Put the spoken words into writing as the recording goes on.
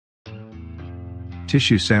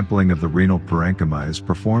Tissue sampling of the renal parenchyma is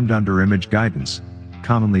performed under image guidance,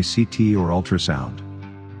 commonly CT or ultrasound.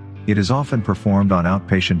 It is often performed on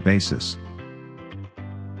outpatient basis.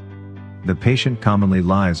 The patient commonly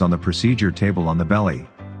lies on the procedure table on the belly.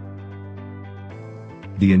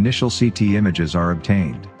 The initial CT images are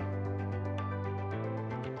obtained.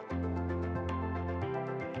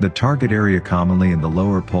 The target area commonly in the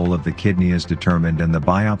lower pole of the kidney is determined and the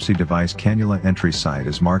biopsy device cannula entry site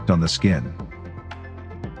is marked on the skin.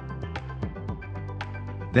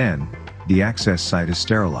 Then, the access site is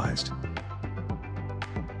sterilized.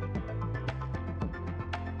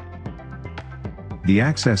 The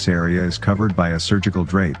access area is covered by a surgical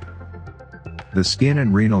drape. The skin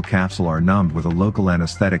and renal capsule are numbed with a local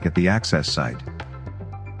anesthetic at the access site.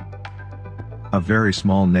 A very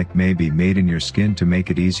small nick may be made in your skin to make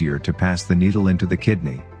it easier to pass the needle into the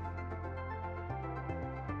kidney.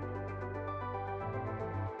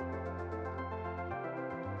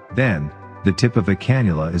 Then, the tip of a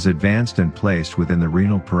cannula is advanced and placed within the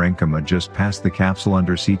renal parenchyma just past the capsule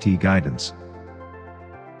under CT guidance.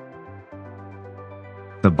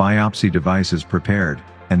 The biopsy device is prepared,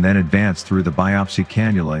 and then advanced through the biopsy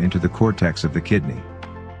cannula into the cortex of the kidney.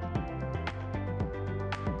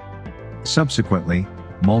 Subsequently,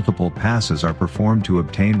 multiple passes are performed to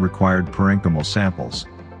obtain required parenchymal samples.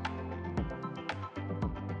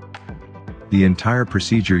 The entire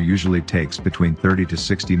procedure usually takes between 30 to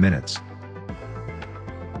 60 minutes.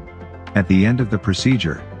 At the end of the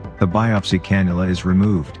procedure, the biopsy cannula is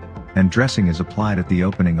removed, and dressing is applied at the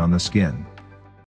opening on the skin.